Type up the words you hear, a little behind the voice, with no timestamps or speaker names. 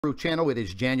Channel. It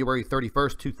is January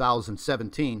 31st,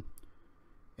 2017,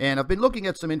 and I've been looking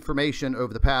at some information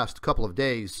over the past couple of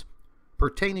days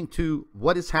pertaining to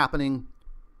what is happening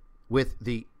with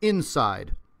the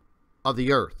inside of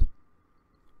the earth.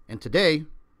 And today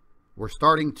we're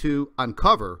starting to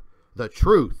uncover the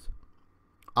truth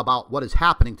about what is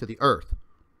happening to the earth.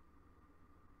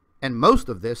 And most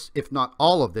of this, if not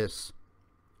all of this,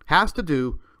 has to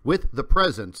do with the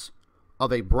presence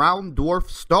of a brown dwarf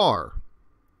star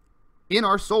in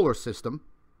our solar system,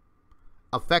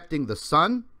 affecting the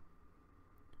sun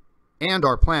and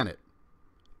our planet,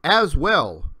 as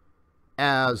well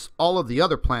as all of the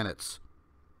other planets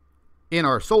in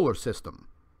our solar system.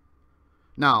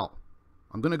 Now,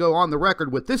 I'm going to go on the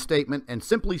record with this statement and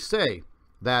simply say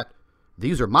that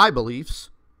these are my beliefs.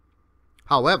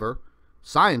 However,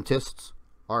 scientists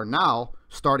are now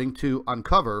starting to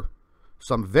uncover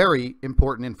some very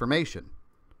important information.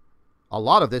 A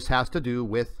lot of this has to do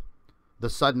with the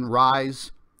sudden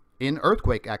rise in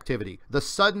earthquake activity, the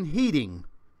sudden heating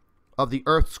of the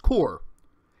Earth's core,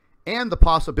 and the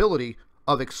possibility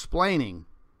of explaining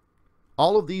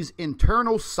all of these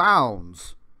internal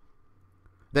sounds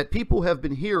that people have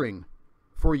been hearing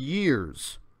for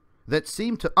years that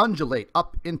seem to undulate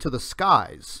up into the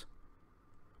skies,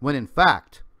 when in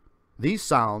fact these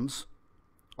sounds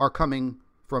are coming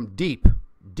from deep,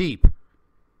 deep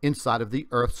inside of the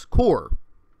Earth's core.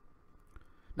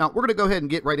 Now, we're going to go ahead and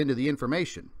get right into the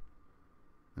information.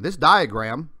 And this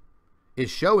diagram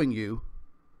is showing you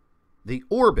the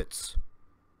orbits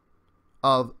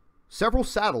of several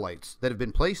satellites that have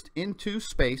been placed into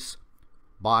space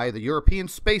by the European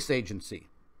Space Agency.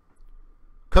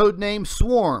 Codename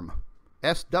SWARM,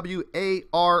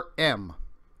 S-W-A-R-M.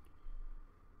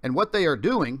 And what they are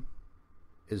doing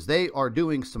is they are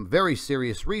doing some very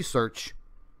serious research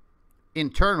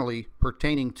internally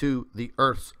pertaining to the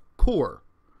Earth's core,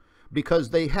 because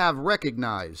they have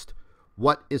recognized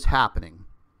what is happening.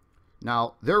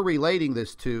 Now, they're relating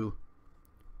this to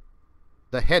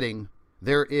the heading,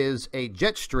 "There is a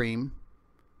jet stream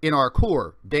in our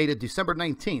core," dated December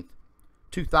 19th,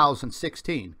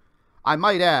 2016. I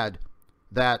might add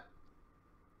that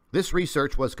this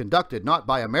research was conducted not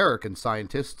by American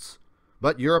scientists,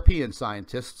 but European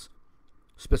scientists,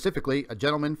 specifically a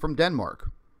gentleman from Denmark.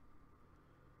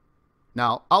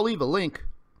 Now, I'll leave a link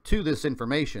to this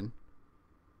information,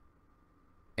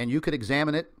 and you could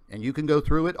examine it, and you can go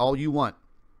through it all you want.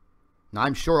 Now,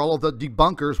 I'm sure all of the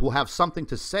debunkers will have something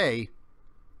to say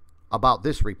about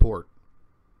this report.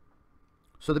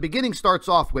 So the beginning starts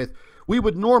off with, we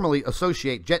would normally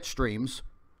associate jet streams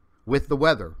with the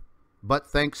weather, but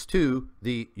thanks to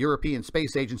the European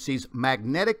Space Agency's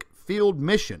magnetic field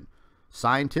mission,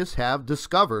 scientists have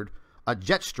discovered a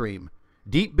jet stream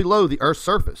deep below the Earth's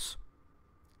surface,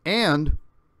 and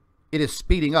it is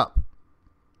speeding up.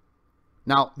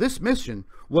 Now, this mission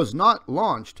was not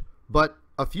launched but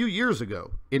a few years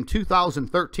ago, in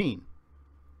 2013.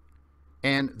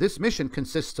 And this mission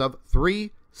consists of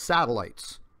 3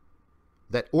 satellites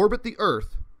that orbit the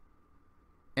Earth,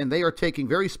 and they are taking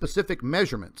very specific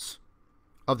measurements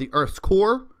of the Earth's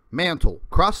core, mantle,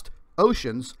 crust,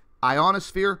 oceans,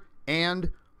 ionosphere,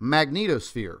 and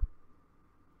magnetosphere.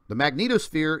 The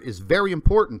magnetosphere is very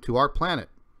important to our planet.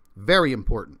 Very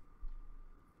important.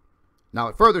 Now,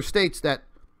 it further states that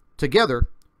together,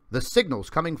 the signals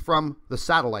coming from the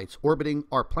satellites orbiting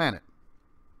our planet,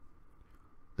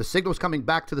 the signals coming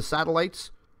back to the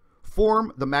satellites,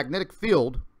 form the magnetic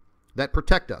field that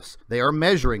protect us. They are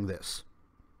measuring this.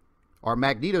 Our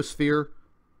magnetosphere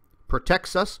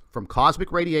protects us from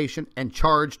cosmic radiation and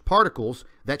charged particles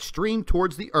that stream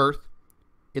towards the Earth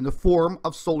in the form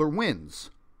of solar winds.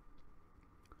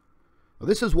 Now,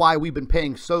 this is why we've been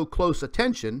paying so close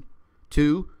attention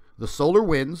to the solar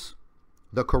winds,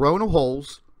 the coronal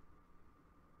holes,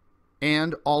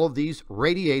 and all of these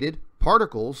radiated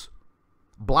particles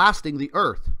blasting the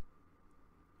Earth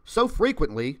so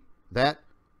frequently that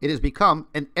it has become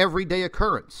an everyday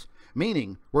occurrence,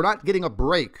 meaning we're not getting a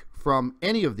break from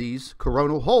any of these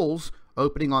coronal holes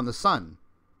opening on the sun.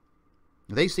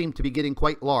 They seem to be getting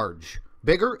quite large,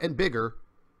 bigger and bigger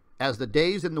as the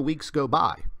days and the weeks go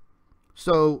by.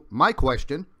 So my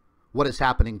question, what is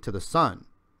happening to the sun?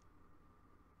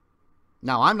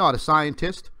 Now, I'm not a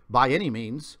scientist by any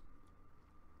means,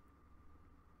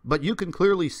 but you can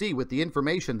clearly see with the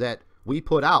information that we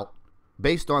put out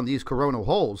based on these coronal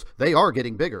holes, they are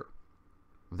getting bigger.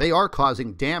 They are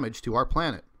causing damage to our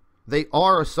planet. They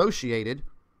are associated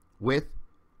with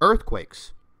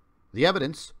earthquakes. The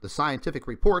evidence, the scientific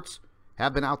reports,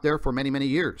 have been out there for many, many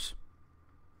years.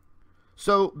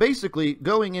 So basically,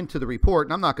 going into the report,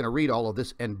 and I'm not going to read all of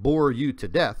this and bore you to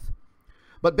death,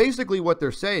 But basically what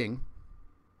they're saying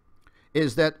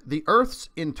is that the Earth's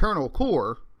internal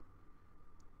core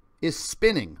is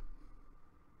spinning.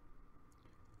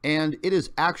 And it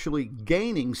is actually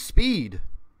gaining speed.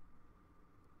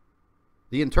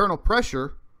 The internal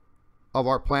pressure of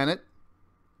our planet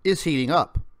is heating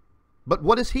up. But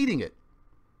what is heating it?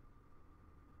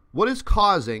 What is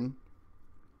causing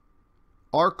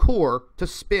our core to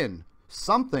spin?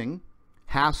 Something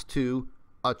has to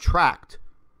attract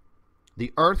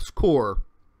the Earth's core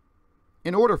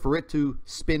in order for it to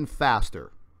spin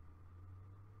faster.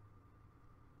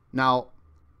 Now,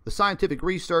 the scientific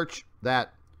research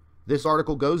that this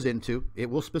article goes into, it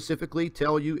will specifically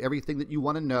tell you everything that you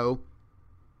want to know.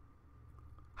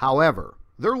 However,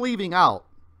 they're leaving out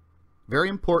very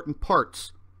important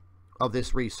parts of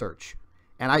this research.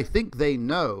 And I think they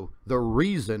know the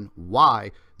reason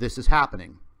why this is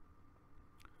happening.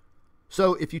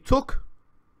 So if you took,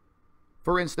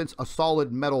 for instance, a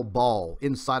solid metal ball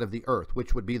inside of the Earth,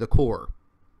 which would be the core,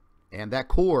 and that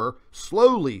core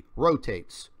slowly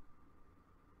rotates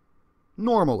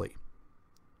normally.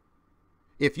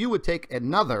 If you would take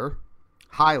another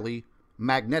highly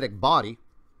magnetic body,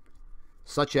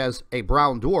 such as a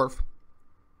brown dwarf,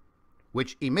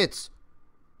 which emits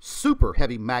super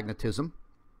heavy magnetism,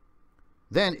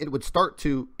 then it would start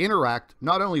to interact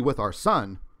not only with our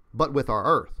sun, but with our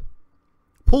Earth,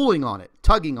 pulling on it,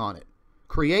 tugging on it,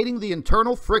 creating the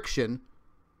internal friction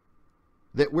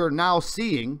that we're now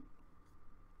seeing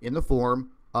in the form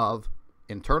of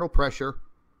internal pressure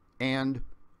and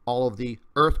all of the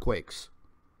earthquakes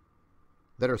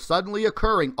that are suddenly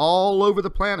occurring all over the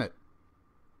planet.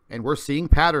 And we're seeing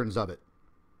patterns of it.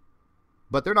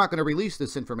 But they're not going to release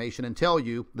this information and tell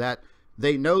you that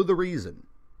they know the reason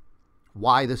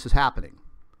why this is happening.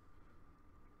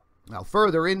 Now,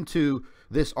 further into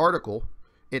this article,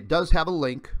 it does have a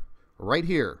link right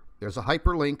here. There's a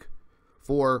hyperlink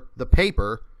for the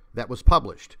paper that was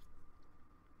published.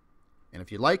 And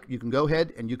if you like, you can go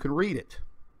ahead and you can read it.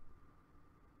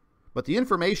 But the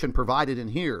information provided in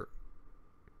here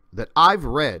that I've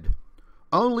read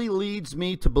only leads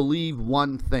me to believe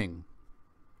one thing.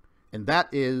 And that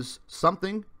is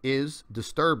something is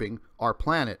disturbing our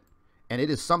planet. And it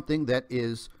is something that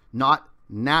is not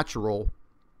natural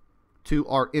to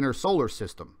our inner solar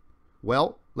system.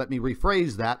 Well, let me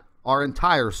rephrase that. Our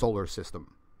entire solar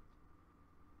system.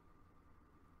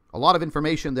 A lot of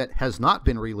information that has not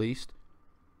been released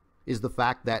is the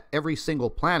fact that every single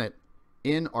planet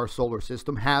in our solar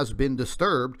system has been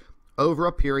disturbed over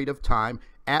a period of time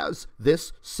as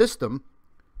this system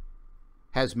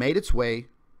has made its way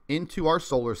into our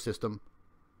solar system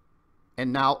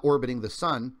and now orbiting the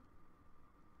sun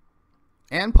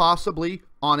and possibly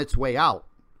on its way out.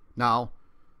 Now,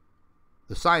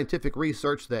 the scientific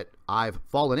research that I've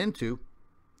fallen into,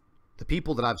 the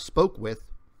people that I've spoke with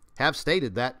have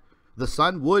stated that the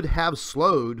sun would have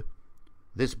slowed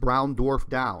this brown dwarf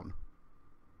down.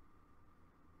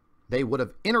 They would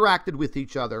have interacted with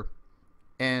each other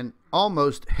and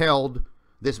almost held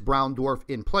this brown dwarf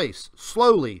in place,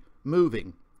 slowly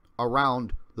moving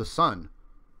around the sun,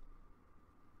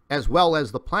 as well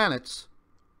as the planets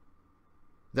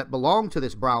that belong to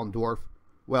this brown dwarf.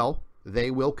 Well,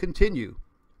 they will continue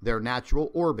their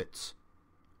natural orbits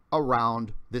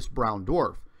around this brown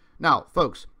dwarf. Now,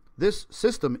 folks, this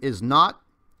system is not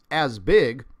as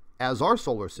big as our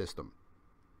solar system.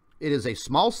 It is a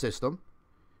small system.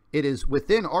 It is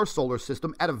within our solar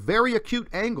system at a very acute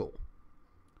angle.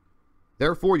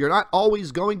 Therefore, you're not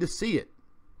always going to see it.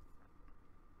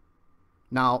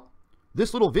 Now,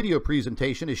 this little video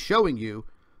presentation is showing you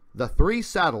the 3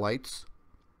 satellites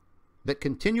that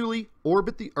continually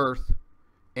orbit the Earth,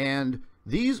 and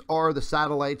these are the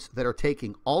satellites that are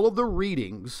taking all of the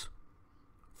readings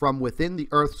from within the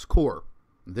Earth's core.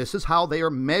 This is how they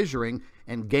are measuring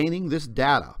and gaining this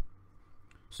data.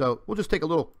 So we'll just take a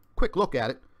little quick look at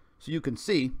it so you can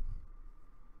see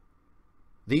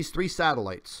these 3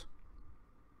 satellites.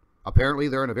 Apparently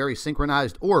they're in a very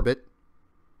synchronized orbit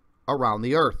around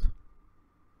the Earth.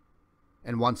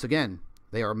 And once again,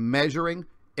 they are measuring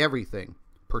everything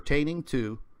pertaining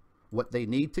to what they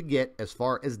need to get as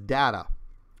far as data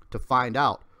to find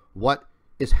out what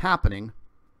is happening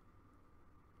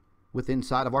within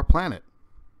inside of our planet.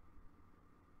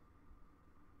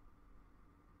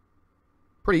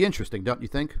 Pretty interesting, don't you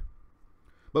think?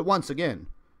 But once again,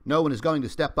 no one is going to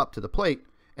step up to the plate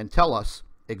and tell us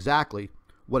exactly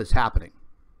what is happening.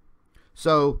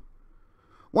 So,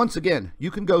 once again,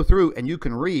 you can go through and you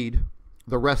can read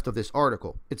the rest of this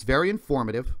article. It's very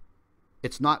informative.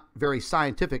 It's not very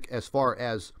scientific as far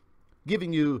as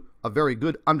giving you a very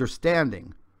good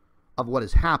understanding of what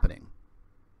is happening.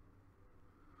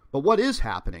 But what is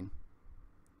happening,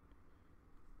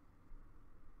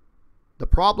 the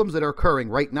problems that are occurring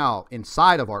right now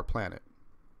inside of our planet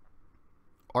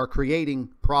are creating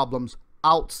problems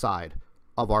outside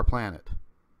of our planet.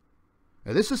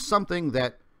 Now, this is something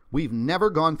that we've never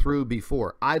gone through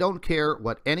before. I don't care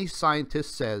what any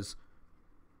scientist says.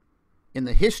 In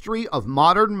the history of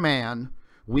modern man,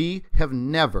 we have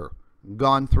never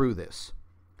gone through this.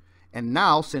 And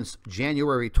now, since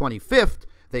January 25th,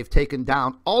 they've taken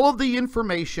down all of the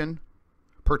information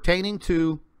pertaining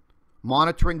to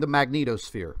monitoring the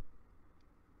magnetosphere.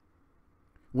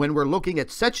 When we're looking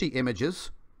at Secchi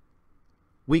images,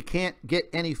 we can't get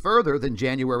any further than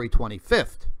January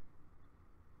 25th.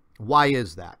 Why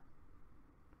is that?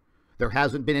 There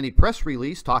hasn't been any press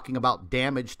release talking about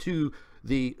damage to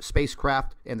the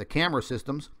spacecraft and the camera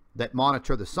systems that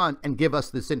monitor the sun and give us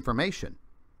this information.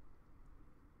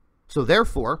 So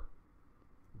therefore,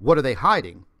 what are they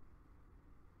hiding?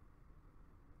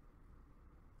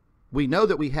 We know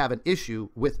that we have an issue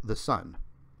with the sun.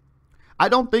 I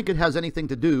don't think it has anything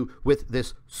to do with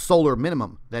this solar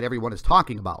minimum that everyone is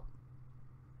talking about,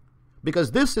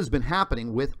 because this has been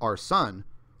happening with our sun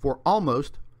for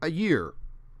almost a year.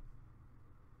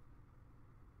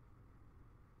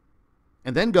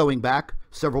 And then going back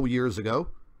several years ago,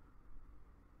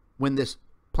 when this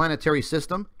planetary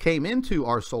system came into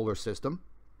our solar system,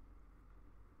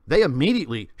 they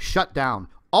immediately shut down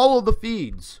all of the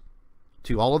feeds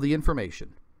to all of the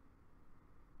information,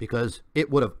 because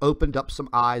it would have opened up some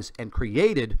eyes and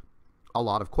created a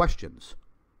lot of questions.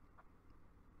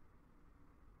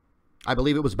 I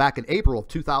believe it was back in April of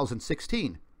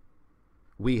 2016.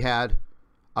 We had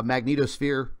a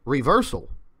magnetosphere reversal,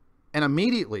 and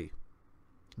immediately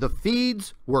the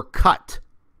feeds were cut.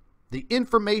 The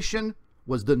information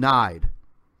was denied.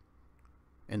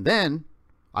 And then,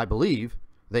 I believe,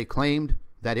 they claimed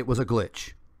that it was a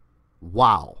glitch.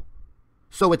 Wow.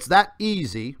 So it's that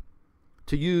easy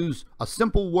to use a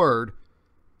simple word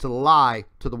to lie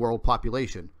to the world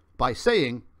population by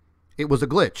saying it was a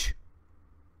glitch.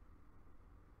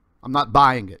 I'm not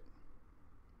buying it.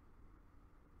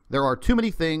 There are too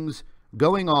many things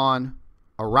going on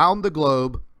around the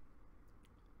globe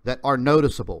that are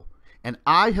noticeable. And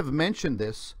I have mentioned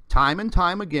this time and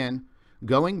time again,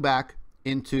 going back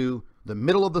into the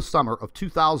middle of the summer of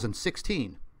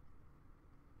 2016.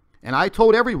 And I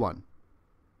told everyone,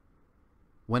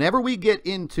 whenever we get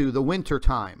into the winter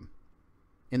time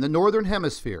in the northern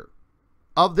hemisphere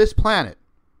of this planet,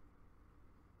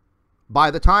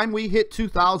 by the time we hit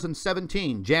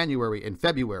 2017, January and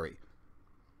February,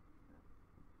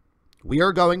 we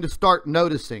are going to start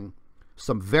noticing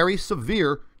some very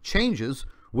severe changes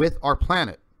with our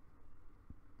planet.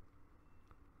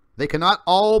 They cannot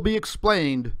all be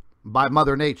explained by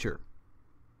Mother Nature.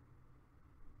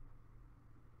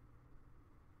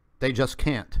 They just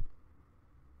can't.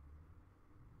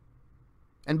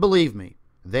 And believe me,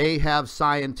 they have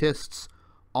scientists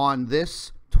on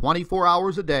this 24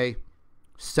 hours a day,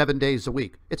 7 days a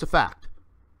week. It's a fact.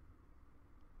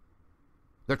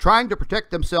 They're trying to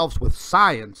protect themselves with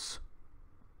science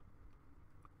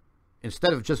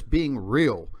instead of just being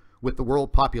real with the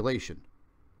world population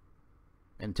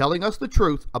and telling us the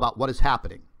truth about what is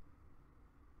happening.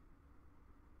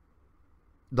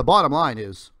 The bottom line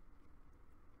is,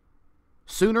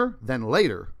 sooner than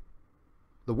later,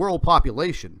 the world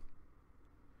population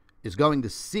is going to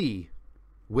see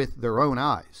with their own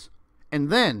eyes.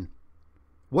 And then,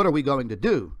 what are we going to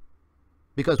do?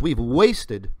 Because we've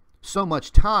wasted so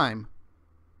much time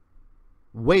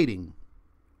waiting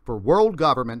for world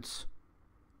governments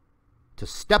to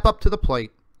step up to the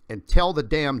plate and tell the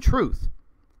damn truth.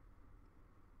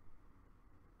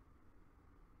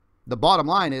 The bottom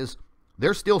line is,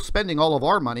 they're still spending all of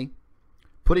our money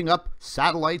putting up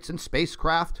satellites and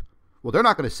spacecraft. Well, they're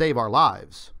not going to save our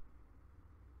lives.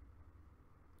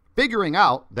 Figuring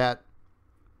out that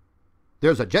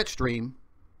there's a jet stream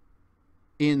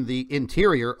in the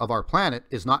interior of our planet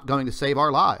is not going to save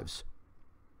our lives.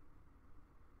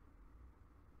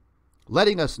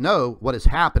 Letting us know what is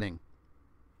happening,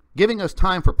 giving us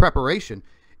time for preparation,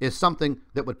 is something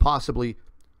that would possibly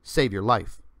save your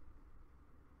life.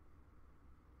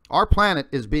 Our planet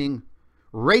is being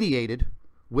radiated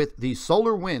with these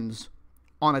solar winds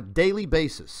on a daily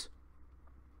basis.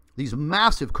 These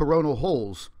massive coronal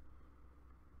holes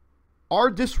are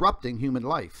disrupting human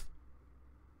life.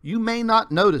 You may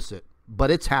not notice it, but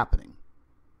it's happening.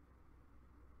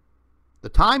 The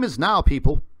time is now,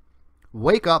 people.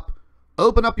 Wake up,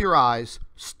 open up your eyes,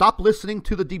 stop listening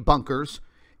to the debunkers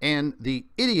and the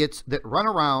idiots that run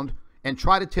around and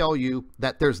try to tell you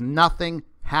that there's nothing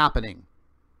happening.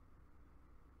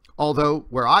 Although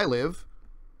where I live,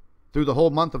 through the whole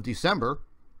month of December,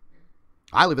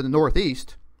 I live in the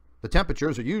Northeast, the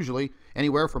temperatures are usually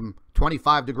anywhere from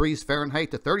 25 degrees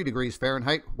Fahrenheit to 30 degrees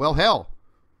Fahrenheit. Well, hell,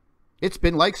 it's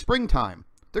been like springtime.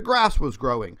 The grass was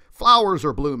growing. Flowers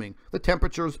are blooming. The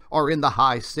temperatures are in the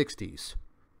high 60s.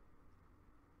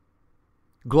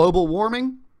 Global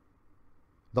warming?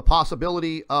 The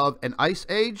possibility of an ice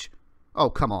age?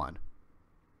 Oh, come on.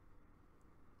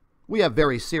 We have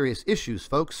very serious issues,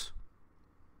 folks.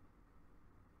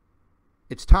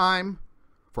 It's time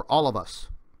for all of us.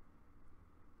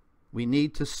 We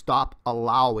need to stop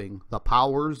allowing the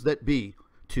powers that be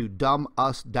to dumb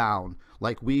us down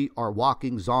like we are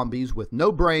walking zombies with no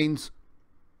brains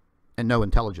and no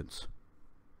intelligence.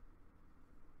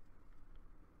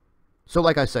 So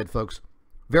like I said, folks,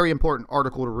 very important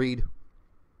article to read.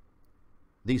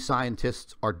 These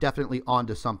scientists are definitely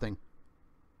onto something.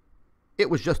 It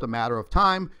was just a matter of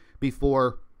time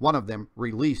before one of them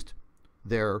released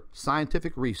their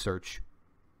scientific research.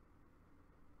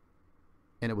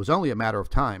 And it was only a matter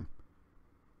of time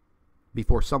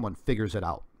before someone figures it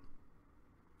out.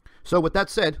 So with that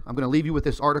said, I'm going to leave you with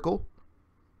this article.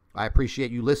 I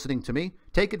appreciate you listening to me.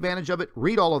 Take advantage of it.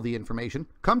 Read all of the information.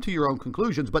 Come to your own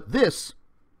conclusions. But this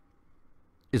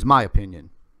is my opinion.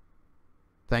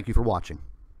 Thank you for watching.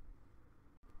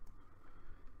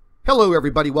 Hello,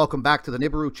 everybody. Welcome back to the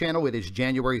Nibiru channel. It is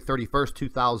January 31st,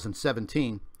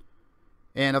 2017.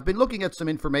 And I've been looking at some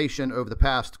information over the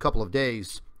past couple of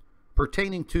days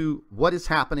pertaining to what is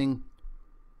happening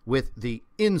with the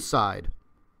inside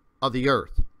of the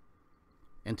Earth.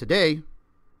 And today,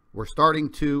 we're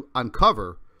starting to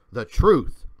uncover the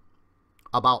truth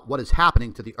about what is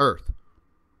happening to the Earth.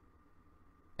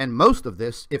 And most of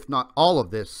this, if not all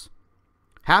of this,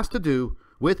 has to do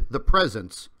with the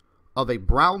presence of a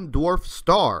brown dwarf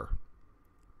star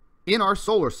in our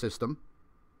solar system,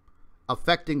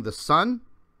 affecting the sun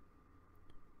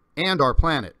and our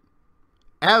planet,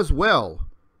 as well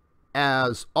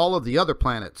as all of the other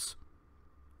planets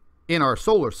in our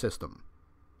solar system.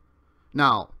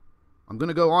 Now, I'm going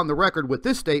to go on the record with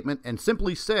this statement and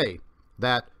simply say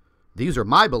that these are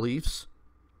my beliefs.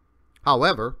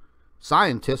 However,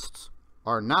 scientists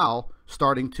are now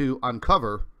starting to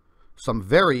uncover some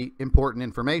very important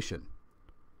information.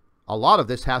 A lot of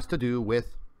this has to do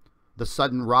with the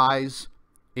sudden rise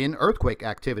in earthquake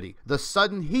activity, the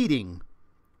sudden heating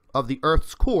of the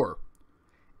Earth's core,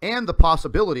 and the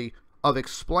possibility of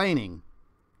explaining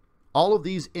all of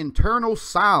these internal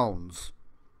sounds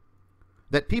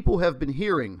that people have been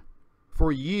hearing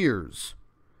for years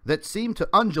that seem to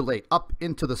undulate up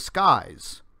into the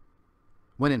skies,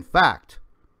 when in fact,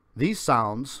 these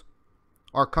sounds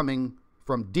are coming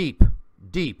from deep,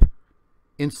 deep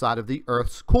inside of the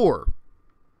Earth's core.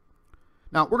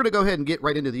 Now, we're going to go ahead and get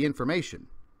right into the information.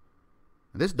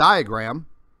 This diagram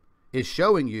is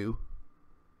showing you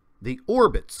the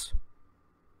orbits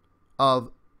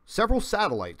of several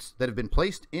satellites that have been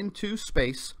placed into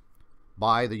space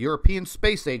by the European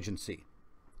Space Agency.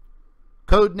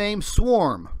 Codename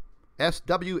SWARM,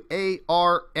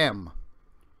 S-W-A-R-M.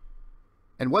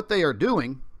 And what they are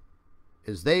doing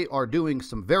is they are doing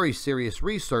some very serious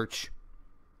research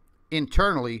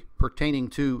internally pertaining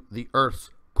to the Earth's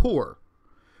core,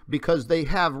 because they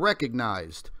have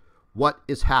recognized what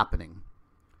is happening.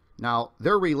 Now,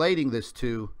 they're relating this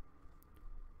to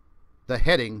the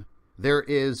heading, "There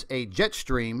is a jet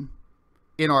stream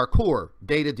in our core,"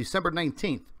 dated December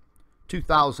 19th,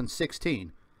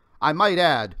 2016. I might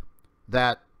add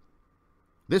that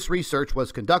this research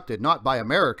was conducted not by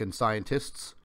American scientists,